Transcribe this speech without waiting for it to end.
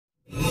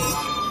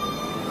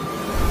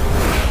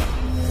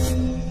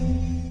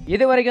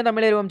இது வரைக்கும்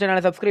தமிழ்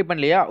சேனலை சப்ஸ்கிரைப்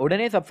பண்ணலையா?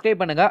 உடனே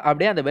சப்ஸ்கிரைப் பண்ணுங்க.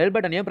 அப்படியே அந்த பெல்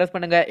பட்டனையும் பிரஸ்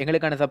பண்ணுங்க.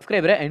 எங்களுக்கான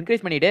சப்ஸ்கிரைபரை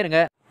என்கரேஜ் பண்ணிட்டே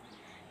இருங்க.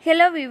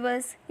 ஹலோ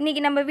வியூவர்ஸ்,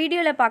 இன்றைக்கி நம்ம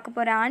வீடியோவில் பார்க்க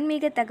போகிற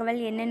ஆன்மீக தகவல்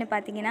என்னென்னு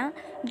பார்த்தீங்கன்னா,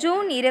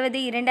 ஜூன் 20,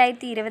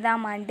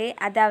 2020ஆம் ஆண்டு,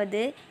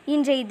 அதாவது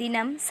இன்றைய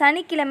தினம்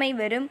சனிக்கிழமை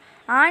வரும்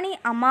ஆனி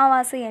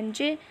அமாவாசை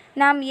அன்று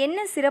நாம்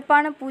என்ன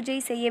சிறப்பான பூஜை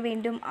செய்ய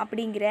வேண்டும்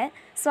அப்படிங்கிற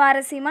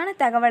சுவாரஸ்யமான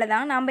தகவலை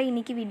தான் நாம்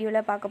இன்றைக்கி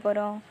வீடியோவில் பார்க்க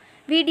போகிறோம்.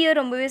 வீடியோ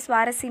ரொம்பவே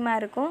சுவாரஸ்யமாக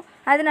இருக்கும்,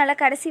 அதனால்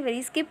கடைசி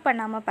வரை ஸ்கிப்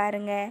பண்ணாமல்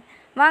பாருங்கள்.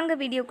 வாங்க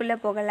வீடியோக்குள்ளே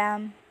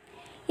போகலாம்.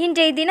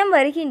 இன்றைய தினம்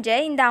வருகின்ற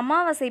இந்த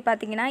அமாவாசை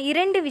பார்த்திங்கன்னா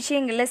 2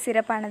 விஷயங்களில்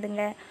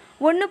சிறப்பானதுங்க.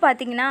 ஒன்று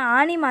பார்த்திங்கன்னா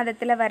ஆனி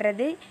மாதத்தில்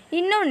வர்றது,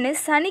 இன்னொன்று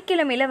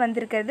சனிக்கிழமையில்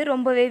வந்திருக்கிறது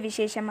ரொம்பவே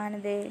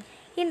விசேஷமானது.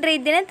 இன்றைய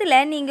தினத்தில்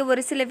நீங்கள்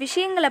ஒரு சில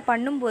விஷயங்களை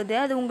பண்ணும்போது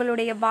அது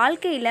உங்களுடைய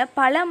வாழ்க்கையில்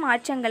பல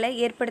மாற்றங்களை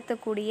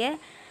ஏற்படுத்தக்கூடிய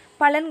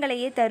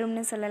பலன்களையே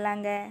தரும்னு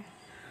சொல்லலாங்க.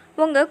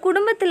 உங்கள்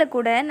குடும்பத்தில்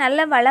கூட நல்ல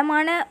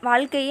வளமான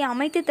வாழ்க்கையை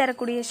அமைத்து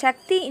தரக்கூடிய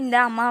சக்தி இந்த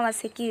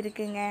அமாவாசைக்கு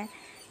இருக்குங்க.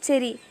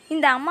 சரி,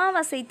 இந்த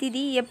அமாவாசை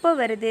திதி எப்போ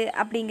வருது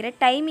அப்படிங்கிற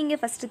டைமிங்கை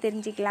ஃபஸ்ட்டு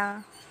தெரிஞ்சுக்கலாம்.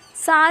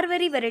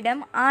 சார்வரி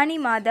வருடம் ஆனி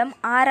மாதம்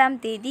 6ஆம்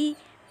தேதி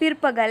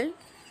பிற்பகல்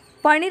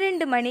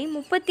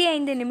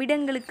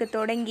 12:35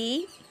 தொடங்கி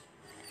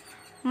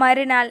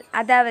மறுநாள்,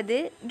 அதாவது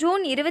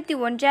ஜூன்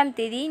 21ஆம்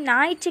தேதி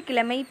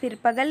ஞாயிற்றுக்கிழமை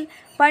பிற்பகல்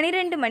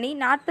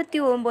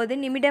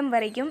 12:49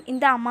 வரைக்கும்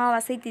இந்த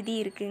அமாவாசை திதி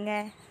இருக்குங்க.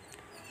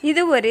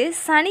 இது ஒரு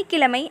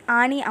சனிக்கிழமை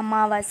ஆனி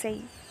அமாவாசை.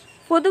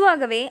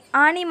 பொதுவாகவே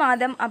ஆனி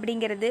மாதம்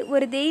அப்படிங்கிறது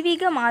ஒரு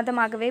தெய்வீக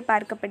மாதமாகவே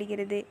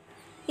பார்க்கப்படுகிறது.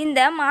 இந்த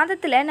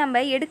மாதத்தில் நம்ம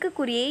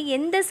எடுக்கக்கூடிய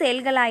எந்த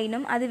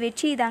செயல்களாயினும் அது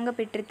வெற்றியை தாங்க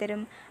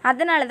பெற்றுத்தரும்.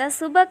 அதனால தான்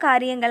சுப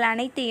காரியங்கள்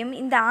அனைத்தையும்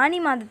இந்த ஆனி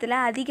மாதத்தில்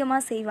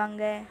அதிகமாக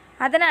செய்வாங்க.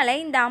 அதனால்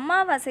இந்த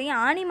அமாவாசை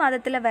ஆனி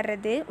மாதத்தில்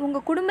வர்றது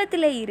உங்கள்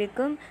குடும்பத்தில்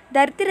இருக்கும்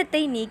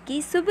தரித்திரத்தை நீக்கி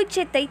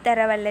சுபிட்சத்தை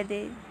தர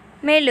வல்லது.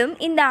 மேலும்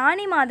இந்த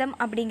ஆனி மாதம்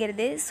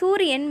அப்படிங்கிறது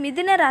சூரியன்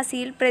மிதுன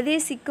ராசியில்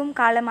பிரவேசிக்கும்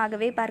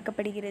காலமாகவே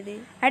பார்க்கப்படுகிறது.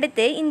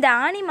 அடுத்து இந்த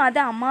ஆனி மாத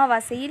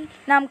அமாவாசையில்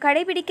நாம்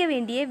கடைபிடிக்க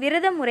வேண்டிய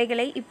விரத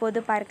முறைகளை இப்போது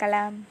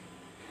பார்க்கலாம்.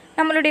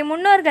 நம்மளுடைய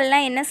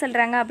முன்னோர்கள்லாம் என்ன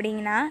சொல்கிறாங்க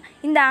அப்படிங்கன்னா,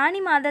 இந்த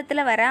ஆனி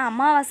மாதத்தில் வர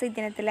அமாவாசை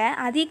தினத்தில்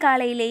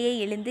அதிகாலையிலேயே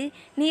எழுந்து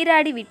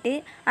நீராடி விட்டு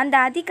அந்த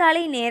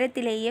அதிகாலை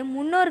நேரத்திலேயே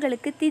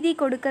முன்னோர்களுக்கு திதி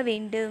கொடுக்க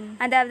வேண்டும்,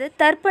 அதாவது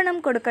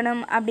தர்ப்பணம்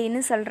கொடுக்கணும்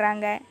அப்படின்னு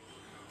சொல்கிறாங்க.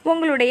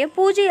 உங்களுடைய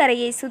பூஜை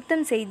அறையை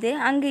சுத்தம் செய்து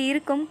அங்கு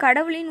இருக்கும்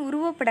கடவுளின்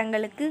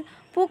உருவப்படங்களுக்கு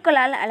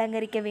பூக்களால்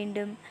அலங்கரிக்க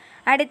வேண்டும்.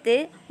 அடுத்து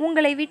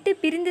உங்களை விட்டு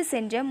பிரிந்து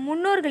சென்ற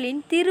முன்னோர்களின்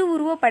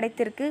திருவுருவ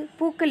படத்திற்கு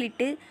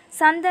பூக்களிட்டு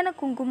சந்தன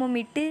குங்குமம்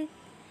இட்டு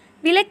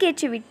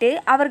விளக்கேற்றிவிட்டு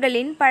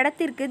அவர்களின்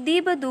படத்திற்கு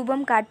தீப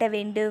தூபம் காட்ட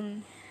வேண்டும்.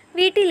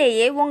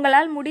 வீட்டிலேயே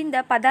உங்களால் முடிந்த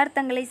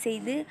பதார்த்தங்களை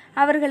செய்து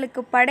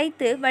அவர்களுக்கு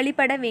படைத்து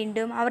வழிபட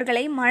வேண்டும்.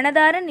 அவர்களை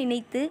மனதார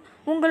நினைத்து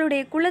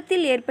உங்களுடைய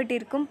குலத்தில்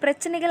ஏற்பட்டிருக்கும்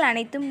பிரச்சனைகள்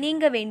அனைத்தும்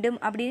நீங்க வேண்டும்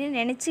அப்படின்னு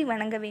நினைச்சு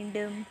வணங்க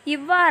வேண்டும்.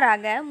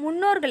 இவ்வாறாக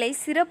முன்னோர்களை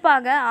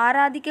சிறப்பாக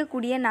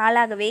ஆராதிக்கக்கூடிய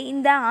நாளாகவே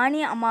இந்த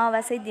ஆனி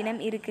அமாவாசை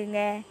தினம் இருக்குங்க.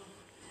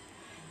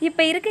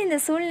 இப்போ இருக்க இந்த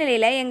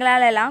சூழ்நிலையில்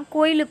எங்களாலெல்லாம்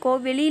கோயிலுக்கோ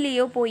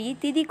வெளியிலையோ போய்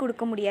திதி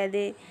கொடுக்க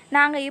முடியாது.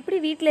 நாங்கள் எப்படி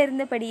வீட்டில்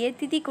இருந்தபடியே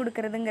திதி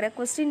கொடுக்கறதுங்கிற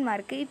கொஸ்டின்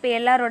மார்க்கு இப்போ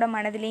எல்லாரோட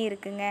மனதிலையும்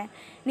இருக்குங்க.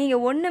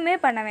 நீங்கள் ஒன்றுமே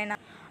பண்ண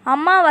வேணாம்.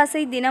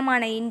 அமாவாசை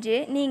தினமான இன்று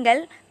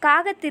நீங்கள்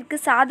காகத்திற்கு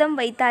சாதம்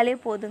வைத்தாலே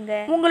போதுங்க.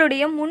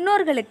 உங்களுடைய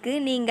முன்னோர்களுக்கு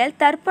நீங்கள்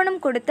தர்ப்பணம்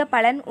கொடுத்த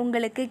பலன்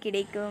உங்களுக்கு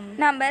கிடைக்கும்.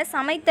 நம்ம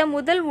சமைத்த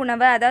முதல்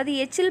உணவை, அதாவது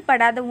எச்சில்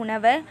படாத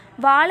உணவை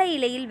வாழை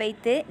இலையில்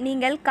வைத்து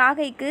நீங்கள்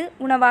காகைக்கு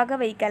உணவாக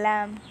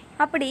வைக்கலாம்.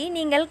 அப்படி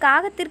நீங்கள்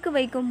காகத்திற்கு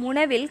வைக்கும்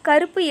உணவில்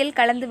கருப்பு எள்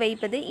கலந்து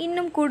வைப்பது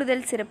இன்னும்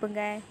கூடுதல்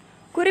சிறப்புங்க.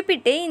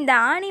 குறிப்பிட்டு இந்த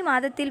ஆனி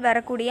மாதத்தில்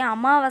வரக்கூடிய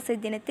அமாவாசை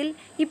தினத்தில்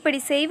இப்படி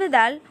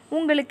செய்வதால்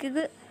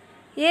உங்களுக்கு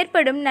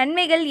ஏற்படும்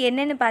நன்மைகள்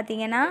என்னென்னு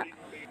பார்த்தீங்கன்னா,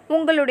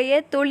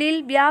 உங்களுடைய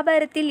தொழில்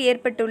வியாபாரத்தில்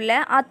ஏற்பட்டுள்ள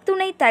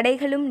அத்துணை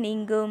தடைகளும்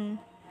நீங்கும்.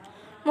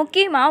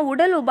 முக்கியமாக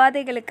உடல்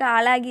உபாதைகளுக்கு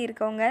ஆளாகி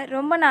இருக்கவங்க,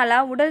 ரொம்ப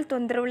நாளாக உடல்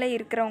தொந்தரவில்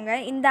இருக்கிறவங்க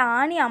இந்த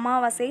ஆனி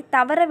அமாவாசை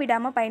தவற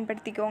விடாமல்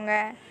பயன்படுத்திக்கோங்க.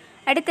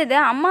 அடுத்தது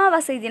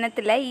அமாவாசை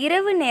தினத்தில்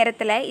இரவு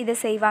நேரத்தில் இதை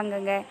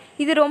செய்வாங்கங்க.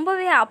 இது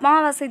ரொம்பவே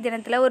அமாவாசை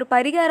தினத்தில் ஒரு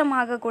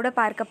பரிகாரமாக கூட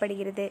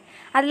பார்க்கப்படுகிறது.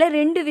 அதில்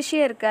 2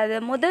 விஷயம் இருக்குது. அது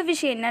முதல்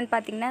விஷயம் என்னன்னு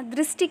பார்த்தீங்கன்னா,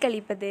 திருஷ்டி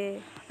கழிப்பது.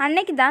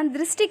 அன்னைக்கு தான்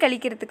திருஷ்டி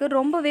கழிக்கிறதுக்கு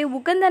ரொம்பவே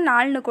உகந்த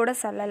நாள்னு கூட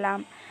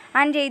சொல்லலாம்.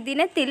 அன்றைய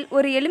தினத்தில்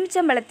ஒரு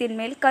எலுமிச்சம்பழத்தின்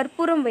மேல்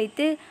கற்பூரம்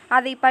வைத்து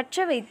அதை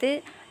பற்ற வைத்து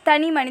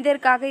தனி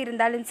மனிதருக்காக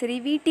இருந்தாலும் சரி,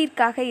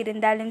 வீட்டிற்காக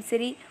இருந்தாலும்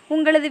சரி,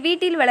 உங்களது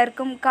வீட்டில்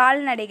வளர்க்கும்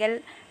கால்நடைகள்,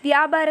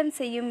 வியாபாரம்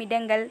செய்யும்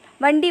இடங்கள்,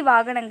 வண்டி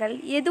வாகனங்கள்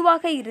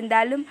எதுவாக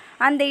இருந்தாலும்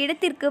அந்த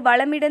இடத்திற்கு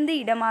வளமிடந்து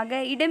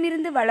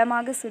இடமிருந்து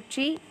வளமாக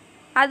சுற்றி,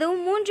 அதுவும்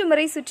 3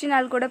 முறை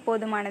சுற்றினால் கூட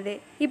போதுமானது.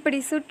 இப்படி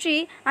சுற்றி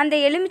அந்த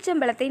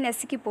எலுமிச்சம்பழத்தை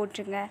நசுக்கி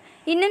போட்டுருங்க.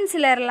 இன்னும்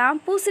சிலர்லாம்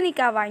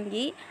பூசணிக்காய்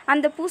வாங்கி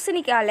அந்த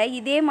பூசணிக்காயில்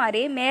இதே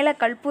மாதிரி மேலே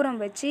கற்பூரம்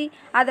வச்சு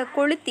அதை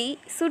கொளுத்தி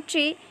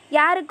சுற்றி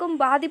யாருக்கும்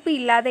பாதிப்பு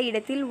இல்லாத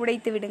இடத்தில்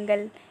உடைத்து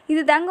விடுங்கள்.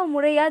 இது தாங்க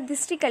முறையாக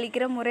திருஷ்டி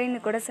கழிக்கிற முறைன்னு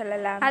கூட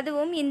சொல்லலாம்.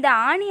 அதுவும் இந்த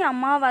ஆனி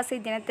அமாவாசை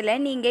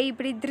தினத்தில் நீங்கள்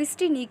இப்படி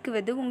திருஷ்டி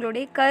நீக்குவது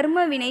உங்களுடைய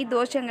கர்ம வினை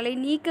தோஷங்களை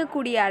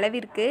நீக்கக்கூடிய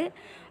அளவிற்கு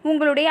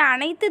உங்களுடைய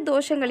அனைத்து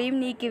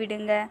தோஷங்களையும்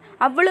நீக்கிவிடுங்க.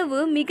 அவ்வளவு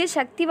மிக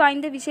சக்தி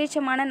வாய்ந்த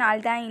விசேஷமான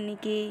நாள் தான்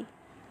இன்னைக்கு.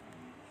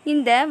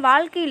 இந்த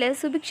வாழ்க்கையில்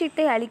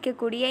சுபிக்ஷத்தை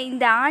அளிக்கக்கூடிய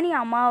இந்த ஆனி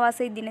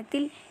அமாவாசை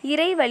தினத்தில்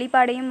இறை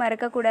வழிபாடையும்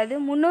மறக்கக்கூடாது,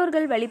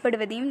 முன்னோர்கள்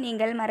வழிபடுவதையும்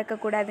நீங்கள்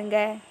மறக்கக்கூடாதுங்க.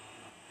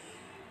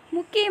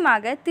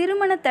 முக்கியமாக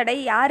திருமண தடை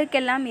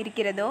யாருக்கெல்லாம்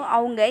இருக்கிறதோ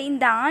அவங்க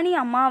இந்த ஆனி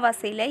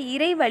அமாவாசையில்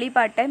இறை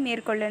வழிபாட்டை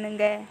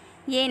மேற்கொள்ளணுங்க.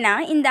 ஏன்னா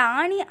இந்த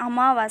ஆனி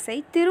அமாவாசை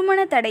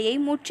திருமண தடையை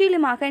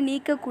முற்றிலுமாக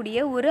நீக்கக்கூடிய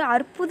ஒரு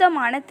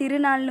அற்புதமான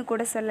திருநாள்னு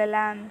கூட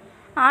சொல்லலாம்.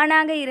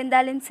 ஆணாக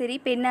இருந்தாலும் சரி,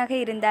 பெண்ணாக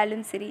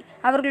இருந்தாலும் சரி,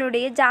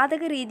 அவர்களுடைய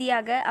ஜாதக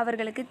ரீதியாக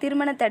அவர்களுக்கு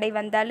திருமண தடை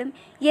வந்தாலும்,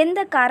 எந்த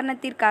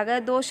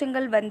காரணத்திற்காக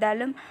தோஷங்கள்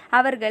வந்தாலும்,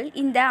 அவர்கள்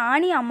இந்த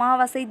ஆனி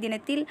அமாவாசை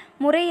தினத்தில்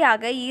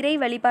முறையாக இறை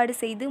வழிபாடு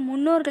செய்து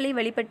முன்னோர்களை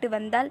வழிபட்டு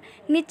வந்தால்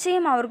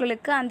நிச்சயம்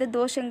அவர்களுக்கு அந்த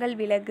தோஷங்கள்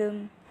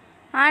விலகும்.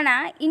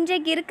 ஆனால்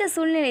இன்றைக்கு இருக்க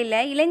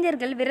சூழ்நிலையில்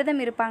இளைஞர்கள் விரதம்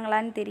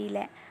இருப்பாங்களான்னு தெரியல.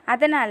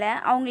 அதனால்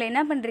அவங்கள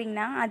என்ன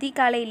பண்ணுறீங்கன்னா,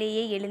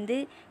 அதிகாலையிலேயே எழுந்து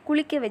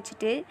குளிக்க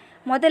வச்சுட்டு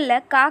முதல்ல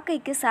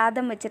காக்கைக்கு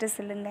சாதம் வச்சிட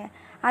சொல்லுங்கள்.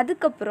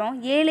 அதுக்கப்புறம்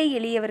ஏழை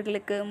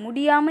எளியவர்களுக்கு,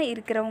 முடியாமல்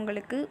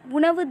இருக்கிறவங்களுக்கு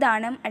உணவு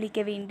தானம்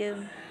அளிக்க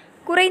வேண்டும்.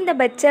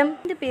 குறைந்தபட்சம்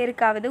 2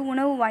 பேருக்காவது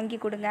உணவு வாங்கி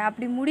கொடுங்க.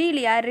 அப்படி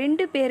முடியலையா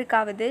 2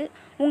 பேருக்காவது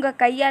உங்கள்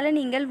கையால்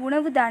நீங்கள்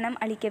உணவு தானம்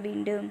அளிக்க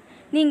வேண்டும்.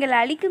 நீங்கள்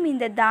அளிக்கும்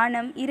இந்த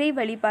தானம், இறை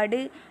வழிபாடு,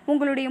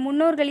 உங்களுடைய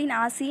முன்னோர்களின்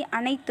ஆசி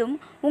அனைத்தும்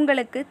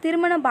உங்களுக்கு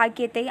திருமண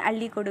பாக்கியத்தை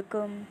அள்ளி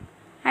கொடுக்கும்.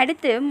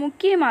 அடுத்து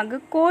முக்கியமாக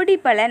கோடி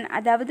பலன்,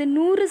 அதாவது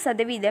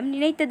 100%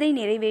 நினைத்ததை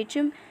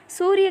நிறைவேற்றும்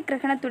சூரிய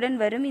கிரகணத்துடன்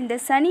வரும் இந்த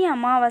சனி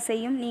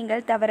அமாவாசையும்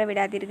நீங்கள்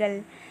தவறவிடாதீர்கள்.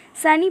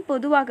 சனி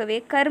பொதுவாகவே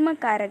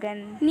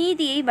கர்மகாரகன்,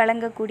 நீதியை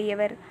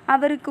வழங்கக்கூடியவர்.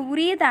 அவருக்கு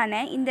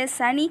உரியதான இந்த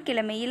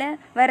சனிக்கிழமையில்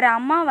வர்ற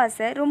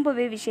அமாவாசை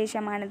ரொம்பவே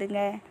விசேஷமானதுங்க.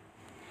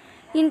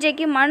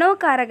 இன்றைக்கு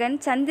மனோகாரகன்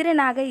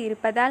சந்திரனாக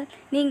இருப்பதால்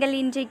நீங்கள்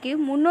இன்றைக்கு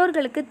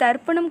முன்னோர்களுக்கு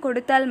தர்ப்பணம்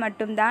கொடுத்தால்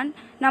மட்டும்தான்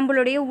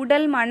நம்மளுடைய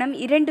உடல் மனம்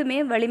இரண்டுமே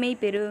வலிமை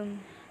பெறும்.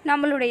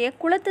 நம்மளுடைய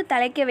குலத்தை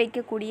தலைக்க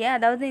வைக்கக்கூடிய,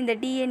 அதாவது இந்த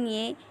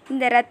டிஎன்ஏ,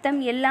 இந்த ரத்தம்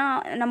எல்லாம்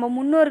நம்ம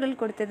முன்னோர்கள்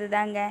கொடுத்தது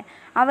தாங்க.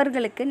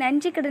 அவர்களுக்கு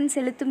நன்றி கடன்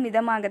செலுத்தும்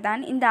விதமாக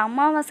தான் இந்த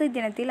அமாவாசை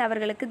தினத்தில்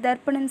அவர்களுக்கு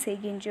தர்ப்பணம்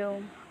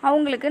செய்கின்றோம்.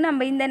 அவங்களுக்கு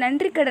நம்ம இந்த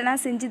நன்றி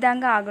கடனாக செஞ்சு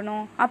தாங்க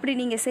ஆகணும். அப்படி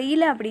நீங்கள்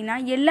செய்யலை அப்படின்னா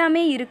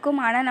எல்லாமே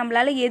இருக்கும், ஆனால்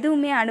நம்மளால்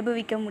எதுவுமே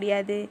அனுபவிக்க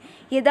முடியாது.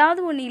 ஏதாவது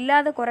ஒன்று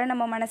இல்லாத குறை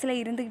நம்ம மனசில்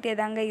இருந்துக்கிட்டே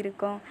தாங்க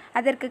இருக்கும்.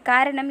 அதற்கு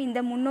காரணம்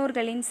இந்த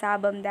முன்னோர்களின்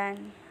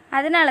சாபம்தான்.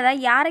 அதனால தான்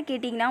யாரை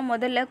கேட்டிங்கன்னா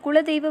முதல்ல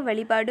குலதெய்வ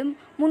வழிபாடும்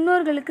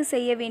முன்னோர்களுக்கு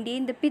செய்ய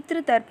வேண்டிய இந்த பித்ரு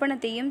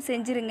தர்ப்பணத்தையும்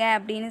செஞ்சுருங்க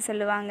அப்படின்னு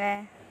சொல்லுவாங்க.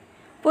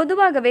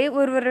 பொதுவாகவே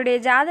ஒருவருடைய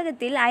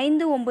ஜாதகத்தில்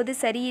 5, 9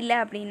 சரியில்லை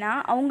அப்படின்னா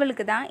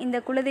அவங்களுக்கு தான் இந்த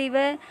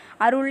குலதெய்வ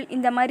அருள்,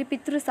 இந்த மாதிரி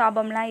பித்ரு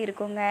சாபம்லாம்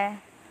இருக்குங்க.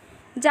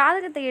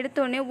 ஜாதகத்தை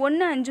எடுத்தோடனே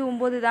 1, 5,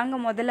 9 தாங்க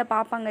முதல்ல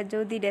பார்ப்பாங்க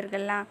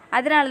ஜோதிடர்கள்லாம்.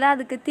 அதனால தான்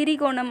அதுக்கு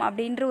திரிகோணம்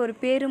அப்படின்ற ஒரு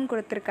பேரும்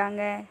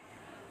கொடுத்துருக்காங்க.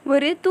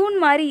 ஒரு தூண்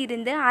மாதிரி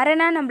இருந்து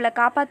அரணா நம்மளை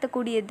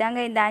காப்பாற்றக்கூடியது தாங்க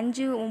இந்த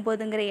 5,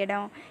 9ங்கிற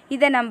இடம்.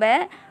 இதை நம்ம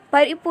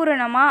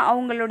பரிபூரணமாக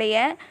அவங்களுடைய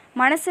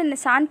மனசை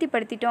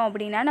சாந்திப்படுத்திட்டோம்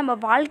அப்படின்னா நம்ம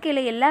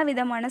வாழ்க்கையில் எல்லா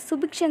விதமான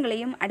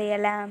சுபிக்ஷங்களையும்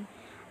அடையலாம்.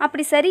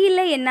 அப்படி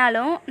சரியில்லை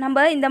என்னாலும்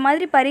நம்ம இந்த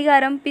மாதிரி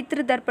பரிகாரம்,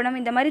 பித்ரு தர்ப்பணம்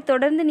இந்த மாதிரி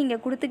தொடர்ந்து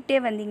நீங்கள்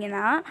கொடுத்துக்கிட்டே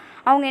வந்தீங்கன்னா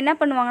அவங்க என்ன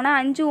பண்ணுவாங்கன்னா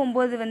 5,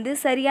 9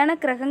 சரியான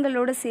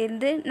கிரகங்களோடு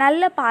சேர்ந்து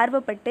நல்ல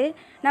பார்வைப்பட்டு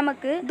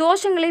நமக்கு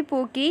தோஷங்களை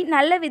போக்கி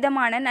நல்ல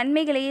விதமான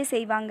நன்மைகளையே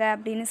செய்வாங்க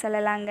அப்படின்னு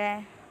சொல்லலாங்க.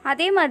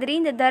 அதே மாதிரி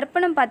இந்த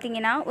தர்ப்பணம்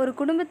பார்த்திங்கன்னா ஒரு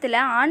குடும்பத்தில்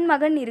ஆண்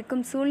மகன்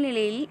இருக்கும்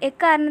சூழ்நிலையில்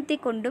எக்காரணத்தை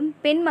கொண்டும்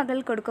பெண்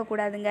மகள்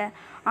கொடுக்கக்கூடாதுங்க.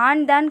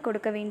 ஆண் தான்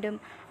கொடுக்க வேண்டும்.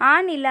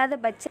 ஆண் இல்லாத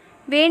பட்சம்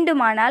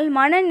வேண்டுமானால்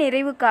மன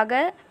நிறைவுக்காக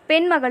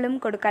பெண் மகளும்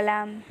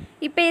கொடுக்கலாம்.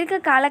 இப்போ இருக்க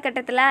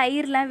காலகட்டத்தில்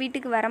ஐயர்லாம்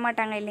வீட்டுக்கு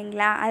வரமாட்டாங்க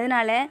இல்லைங்களா?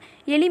 அதனால்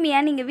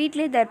எளிமையாக நீங்கள்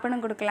வீட்டிலே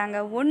தர்ப்பணம் கொடுக்கலாங்க.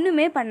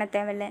 ஒன்றுமே பண்ண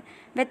தேவையில்லை.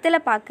 வெத்தலை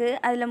பாக்கு,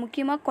 அதில்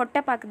முக்கியமாக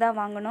கொட்டை பாக்கு தான்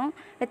வாங்கணும்.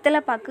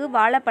 வெத்தலை பாக்கு,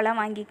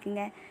 வாழைப்பழம்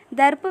வாங்கிக்குங்க.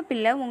 தர்ப்ப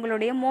பில்லை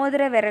உங்களுடைய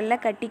மோதிர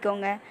விரலில்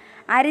கட்டிக்கோங்க.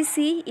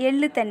 அரிசி,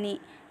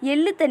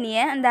 எள்ளு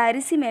தண்ணியை அந்த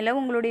அரிசி மேலே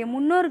உங்களுடைய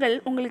முன்னோர்கள்,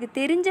 உங்களுக்கு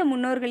தெரிஞ்ச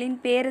முன்னோர்களின்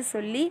பேரை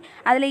சொல்லி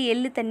அதில்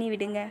எள்ளு தண்ணி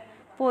விடுங்க,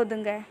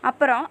 போதுங்க.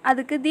 அப்புறம்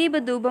அதுக்கு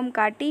தீப தூபம்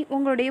காட்டி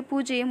உங்களுடைய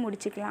பூஜையை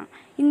முடிச்சுக்கலாம்.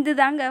 இது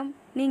தாங்க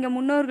நீங்கள்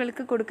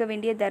முன்னோர்களுக்கு கொடுக்க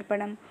வேண்டிய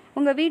தர்ப்பணம்.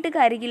 உங்கள் வீட்டுக்கு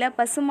அருகில்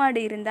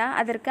பசுமாடு இருந்தால்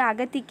அதற்கு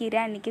அகத்திக்கீரை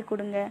அன்றைக்கி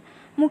கொடுங்க.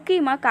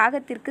 முக்கியமாக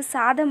காகத்திற்கு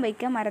சாதம்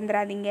வைக்க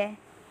மறந்துடாதீங்க.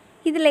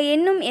 இதில்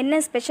இன்னும் என்ன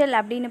ஸ்பெஷல்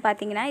அப்படின்னு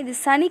பார்த்தீங்கன்னா, இது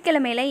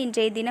சனிக்கிழமையில்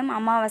இன்றைய தினம்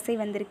அமாவாசை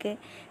வந்திருக்கு.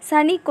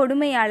 சனி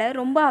கொடுமையால்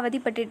ரொம்ப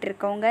அவதிப்பட்டு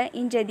இருக்கவங்க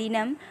இன்றைய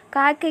தினம்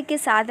காக்கைக்கு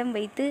சாதம்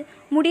வைத்து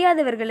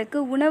முடியாதவர்களுக்கு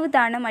உணவு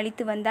தானம்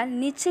அளித்து வந்தால்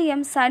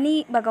நிச்சயம் சனி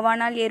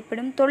பகவானால்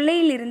ஏற்படும்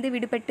தொல்லையிலிருந்து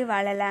விடுபட்டு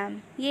வாழலாம்.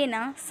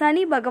 ஏன்னா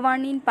சனி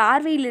பகவானின்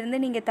பார்வையிலிருந்து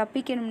நீங்கள்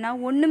தப்பிக்கணும்னா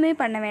ஒன்றுமே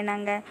பண்ண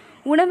வேணாங்க.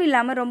 உணவு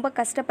இல்லாமல் ரொம்ப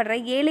கஷ்டப்படுற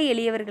ஏழை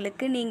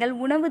எளியவர்களுக்கு நீங்கள்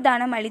உணவு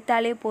தானம்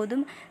அளித்தாலே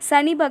போதும்.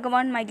 சனி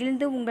பகவான்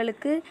மகிழ்ந்து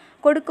உங்களுக்கு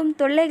கொடுக்கும்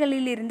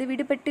தொல்லைகளில் இருந்து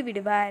விடுபட்டு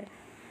விடுவார்.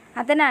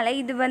 அதனால்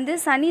இது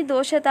சனி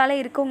தோஷத்தால்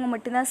இருக்கவங்க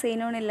மட்டும்தான்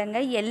செய்யணும்னு இல்லைங்க,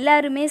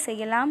 எல்லாருமே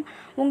செய்யலாம்.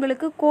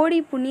 உங்களுக்கு கோடி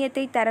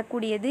புண்ணியத்தை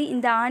தரக்கூடியது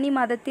இந்த ஆனி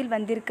மாதத்தில்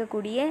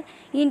வந்திருக்கக்கூடிய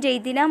இன்றைய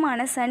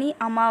தினமான சனி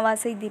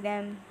அமாவாசை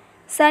தினம்.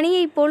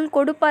 சனியைப் போல்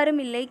கொடுப்பாரும்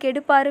இல்லை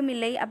கெடுப்பாரும்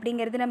இல்லை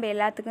அப்படிங்கிறது நம்ம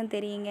எல்லாத்துக்கும்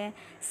தெரியுங்க.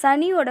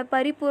 சனியோட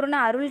பரிபூர்ண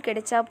அருள்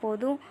கிடைச்சா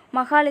போதும்,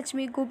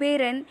 மகாலட்சுமி,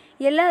 குபேரன்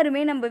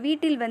எல்லாருமே நம்ம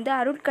வீட்டில் வந்து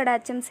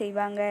அருட்கடாட்சம்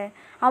செய்வாங்க.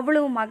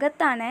 அவ்வளவு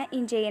மகத்தான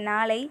இன்றைய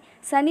நாளை,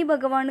 சனி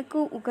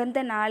பகவானுக்கு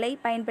உகந்த நாளை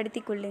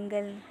பயன்படுத்தி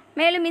கொள்ளுங்கள்.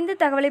 மேலும் இந்த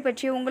தகவலை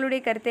பற்றி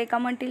உங்களுடைய கருத்தை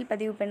கமெண்ட்டில்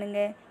பதிவு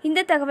பண்ணுங்கள்.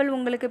 இந்த தகவல்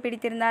உங்களுக்கு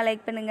பிடித்திருந்தால்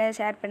லைக் பண்ணுங்கள்,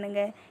 ஷேர்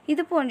பண்ணுங்கள்.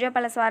 இது போன்ற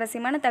பல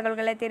சுவாரஸ்யமான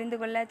தகவல்களை தெரிந்து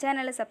கொள்ள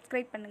சேனலை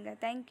சப்ஸ்கிரைப் பண்ணுங்கள்.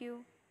 தேங்க்யூ.